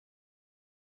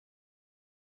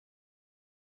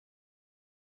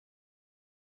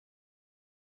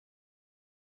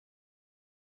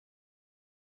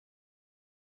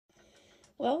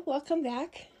Well, welcome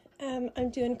back.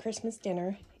 I'm doing Christmas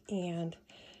dinner, and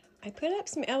I put up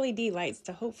some LED lights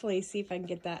to hopefully see if I can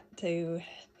get that to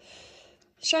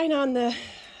shine on the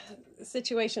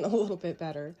situation a little bit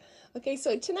better. Okay,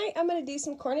 so tonight I'm going to do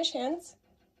some Cornish hens,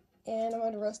 and I'm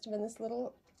going to roast them in this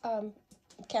little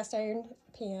cast iron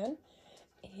pan.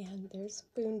 And there's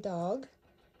Spoon Dog.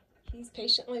 He's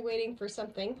patiently waiting for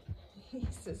something. He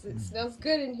says it smells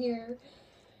good in here.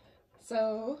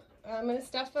 So I'm going to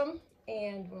stuff them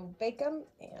and we'll bake them,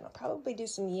 and I'll probably do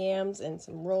some yams and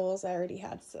some rolls. I already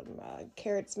had some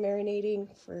carrots marinating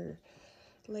for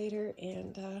later,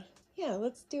 and yeah,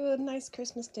 let's do a nice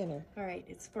Christmas dinner. All right,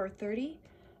 it's 4:30.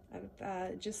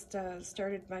 I've just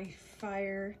started my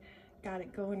fire, got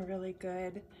it going really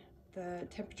good. The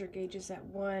temperature gauge is at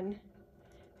 1,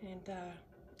 and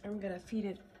I'm gonna feed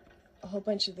it a whole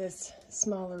bunch of this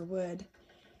smaller wood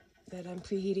that I'm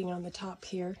preheating on the top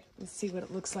here. Let's see what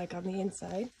it looks like on the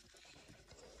inside.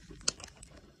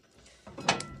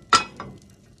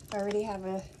 I already have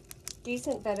a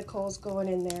decent bed of coals going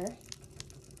in there,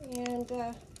 and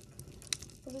we'll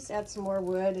just add some more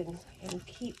wood and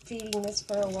keep feeding this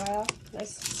for a while.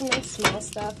 Some nice small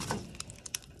stuff.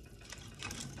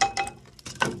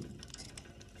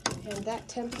 And that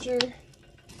temperature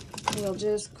will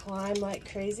just climb like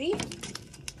crazy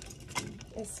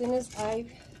as soon as I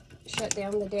shut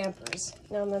down the dampers.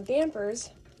 Now the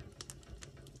dampers,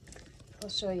 I'll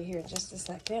show you here in just a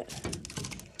second.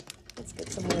 Let's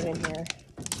get some wood in here.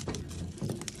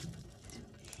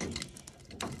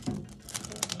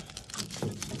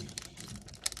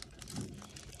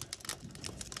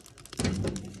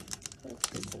 Let's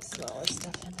get some smaller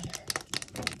stuff in there.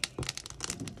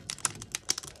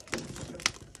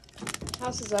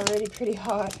 House is already pretty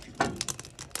hot.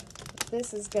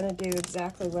 This is going to do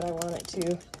exactly what I want it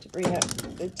to bring up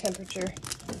the temperature.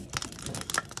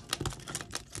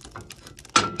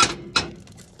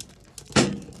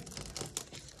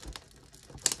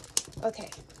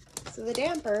 Okay, so the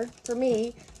damper, for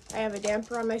me, I have a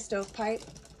damper on my stovepipe.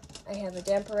 I have a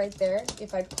damper right there.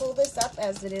 If I pull this up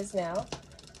as it is now,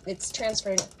 it's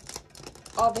transferring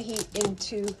all the heat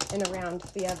into and around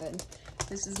the oven.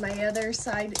 This is my other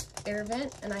side air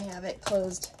vent, and I have it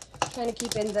closed, trying to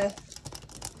keep in the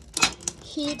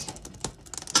heat.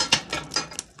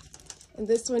 And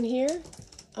this one here,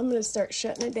 I'm going to start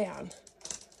shutting it down.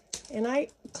 And I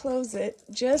close it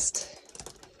just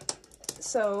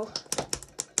so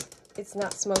it's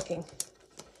not smoking.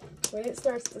 When it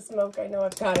starts to smoke, I know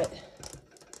I've got it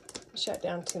shut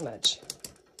down too much.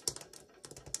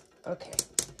 Okay,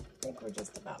 I think we're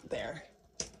just about there.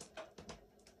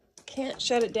 Can't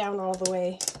shut it down all the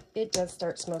way. It does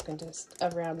start smoking just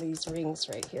around these rings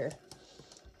right here.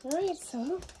 All right,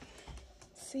 so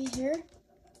see here.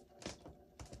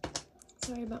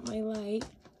 Sorry about my light.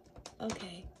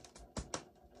 Okay.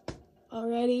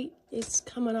 Already it's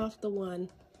coming off the 1.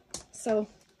 So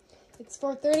it's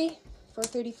 4:30,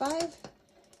 4:35.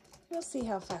 We'll see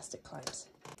how fast it climbs.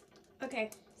 Okay,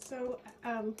 so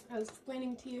I was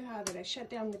explaining to you how that I shut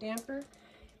down the damper,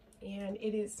 and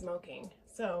it is smoking.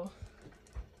 So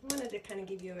I wanted to kind of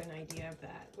give you an idea of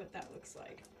that, what that looks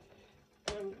like.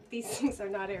 These things are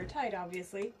not airtight,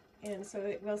 obviously, and so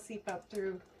it will seep up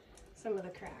through some of the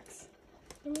cracks.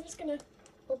 I'm just gonna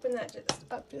open that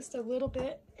up just a little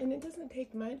bit, and it doesn't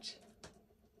take much.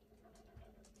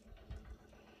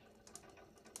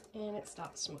 And it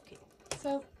stops smoking.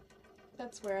 So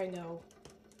that's where I know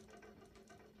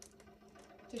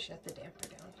to shut the damper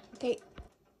down. Okay,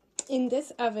 in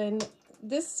this oven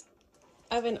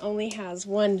only has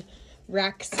one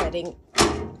rack setting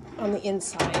on the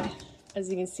inside, as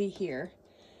you can see here.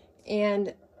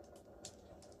 And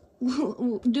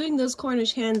doing those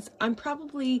Cornish hens, I'm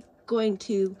probably going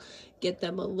to get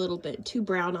them a little bit too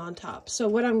brown on top. So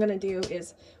what I'm going to do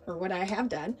is, or what I have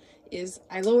done, is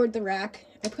I lowered the rack.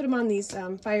 I put them on these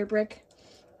fire brick,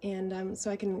 and so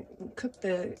I can cook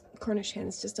the Cornish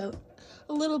hens just a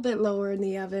little bit lower in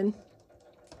the oven.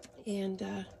 And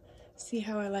see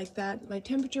how I like that. My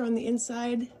temperature on the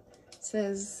inside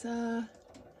says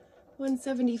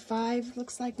 175,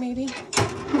 looks like, maybe.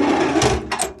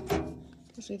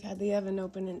 Because we've had the oven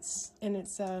open, and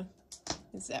it's at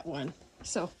 1.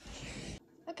 So,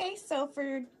 okay, so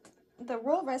for the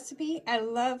roll recipe, I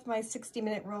love my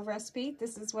 60-minute roll recipe.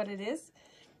 This is what it is.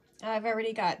 I've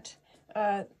already got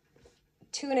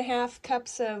 2.5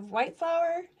 cups of white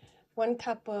flour, 1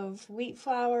 cup of wheat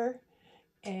flour,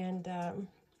 and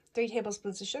 3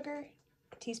 tablespoons of sugar,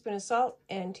 a teaspoon of salt,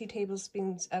 and 2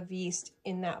 tablespoons of yeast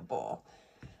in that bowl.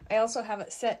 I also have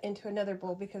it set into another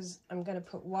bowl because I'm going to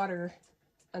put water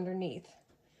underneath.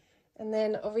 And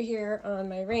then over here on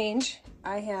my range,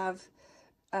 I have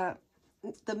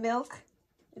the milk.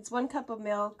 It's 1 cup of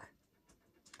milk,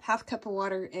 ½ cup of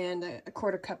water, and a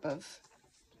 1/4 cup of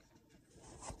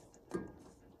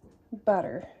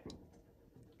butter.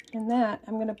 And that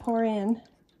I'm going to pour in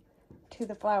to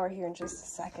the flour here in just a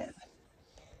second.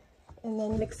 And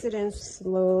then mix it in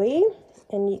slowly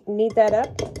and you knead that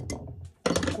up.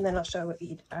 And then I'll show what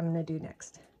I'm going to do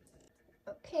next.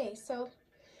 Okay, so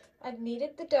I've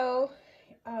kneaded the dough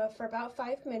for about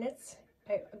 5 minutes.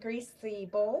 I greased the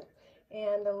bowl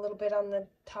and a little bit on the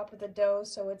top of the dough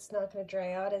so it's not going to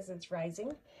dry out as it's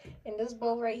rising. In this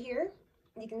bowl right here,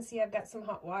 you can see I've got some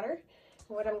hot water.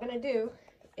 What I'm going to do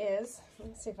is,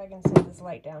 let's see if I can set this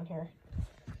light down here.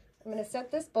 I'm going to set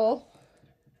this bowl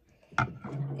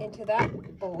into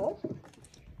that bowl.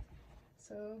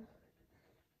 So,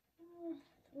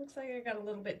 looks like I got a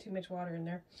little bit too much water in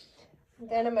there.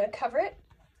 Then I'm going to cover it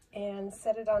and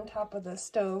set it on top of the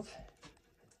stove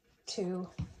to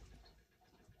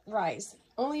rise,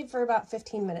 only for about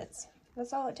 15 minutes.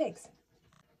 That's all it takes.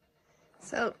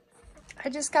 So I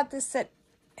just got this set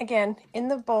again in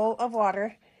the bowl of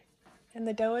water and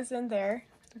the dough is in there.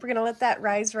 We're going to let that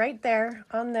rise right there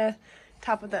on the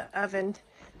top of the oven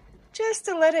just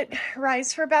to let it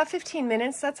rise for about 15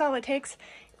 minutes. That's all it takes.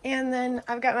 And then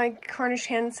I've got my Cornish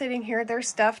hens sitting here. They're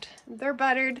stuffed, they're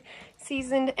buttered,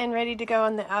 seasoned, and ready to go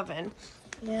in the oven.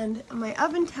 And my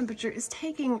oven temperature is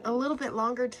taking a little bit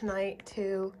longer tonight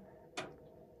to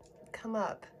come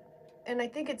up. And I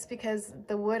think it's because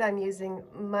the wood I'm using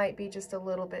might be just a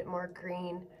little bit more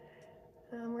green.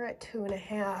 We're at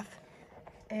 2.5.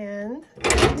 And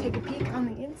take a peek on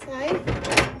the inside.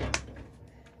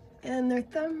 And their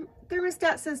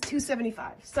thermostat says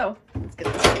 275. So let's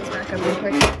get this back up real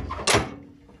quick.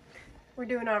 We're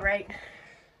doing all right.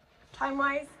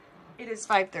 Time-wise, it is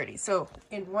 5:30. So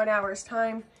in 1 hour's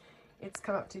time, it's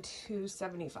come up to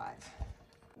 275.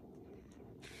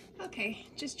 Okay,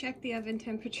 just check the oven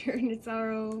temperature and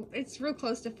it's real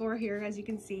close to 4 here, as you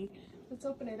can see. Let's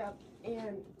open it up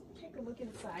and take a look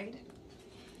inside.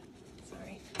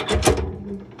 Sorry.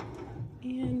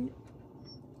 And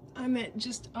I'm at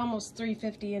just almost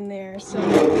 350 in there. So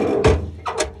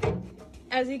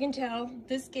as you can tell,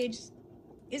 this gauge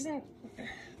isn't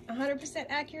 100%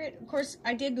 accurate. Of course,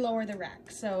 I did lower the rack,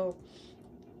 so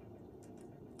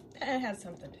that has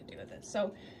something to do with it.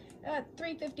 So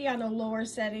 350 on a lower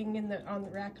setting on the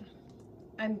rack,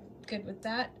 I'm good with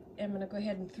that. I'm gonna go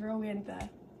ahead and throw in the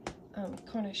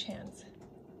Cornish hens.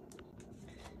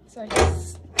 So I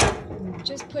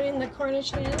just put in the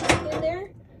Cornish hens in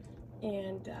there,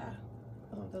 and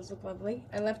oh, those look lovely.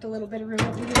 I left a little bit of room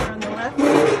over here on the left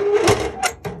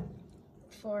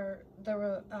for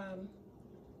the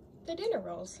dinner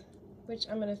rolls, which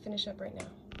I'm gonna finish up right now.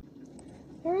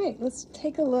 All right, let's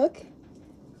take a look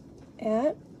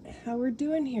at how we're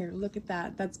doing here. Look at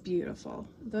that, that's beautiful.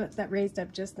 That raised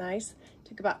up just nice.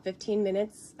 Took about 15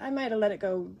 minutes. I might have let it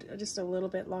go just a little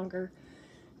bit longer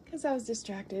because I was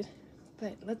distracted,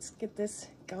 but let's get this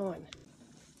going.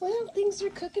 Well, things are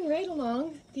cooking right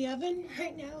along. The oven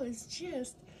right now is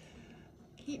just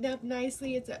heating up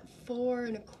nicely. It's at 4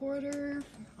 1/4,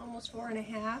 almost 4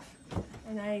 1/2.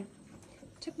 And I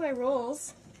took my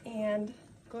rolls and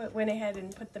went ahead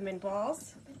and put them in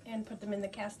balls and put them in the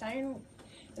cast iron.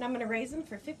 And I'm going to raise them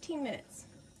for 15 minutes.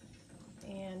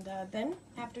 And then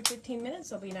after 15 minutes,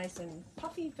 they'll be nice and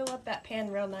puffy. Fill up that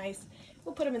pan real nice.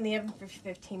 We'll put them in the oven for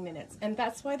 15 minutes. And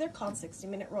that's why they're called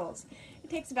 60-minute rolls. It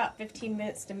takes about 15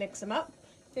 minutes to mix them up,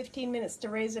 15 minutes to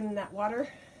raise them in that water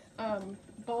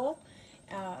bowl,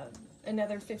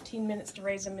 another 15 minutes to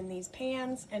raise them in these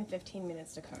pans, and 15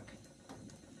 minutes to cook.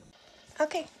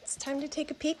 Okay, it's time to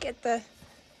take a peek at the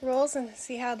rolls and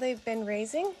see how they've been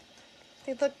raising.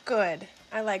 They look good.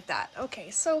 I like that.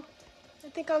 Okay, so I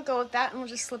think I'll go with that and we'll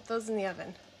just slip those in the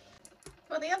oven.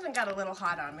 Well, the oven got a little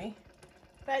hot on me,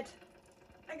 but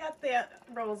I got the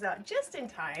rolls out just in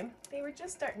time. They were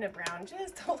just starting to brown,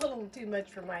 just a little too much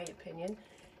for my opinion.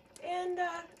 And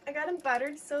I got them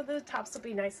buttered so the tops will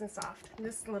be nice and soft. And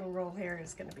this little roll here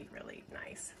is going to be really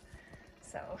nice.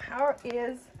 So how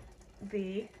is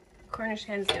the Cornish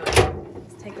hens doing?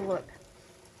 Let's take a look.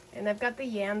 And I've got the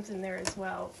yams in there as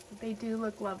well. They do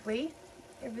look lovely.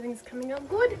 Everything's coming out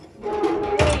good.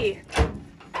 Hey!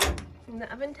 And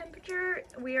the oven temperature,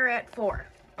 we are at 4.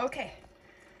 Okay.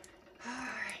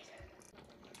 Alright.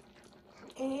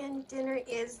 And dinner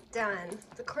is done.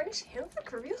 The Cornish hens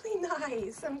look really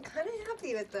nice. I'm kind of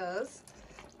happy with those.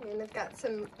 And I've got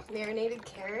some marinated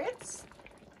carrots.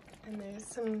 And there's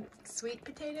some sweet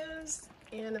potatoes.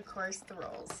 And of course the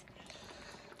rolls.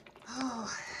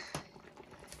 Oh.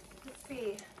 Let's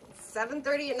see. It's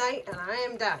 7:30 at night and I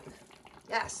am done.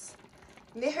 Yes.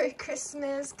 Merry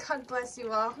Christmas. God bless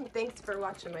you all. Thanks for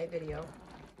watching my video.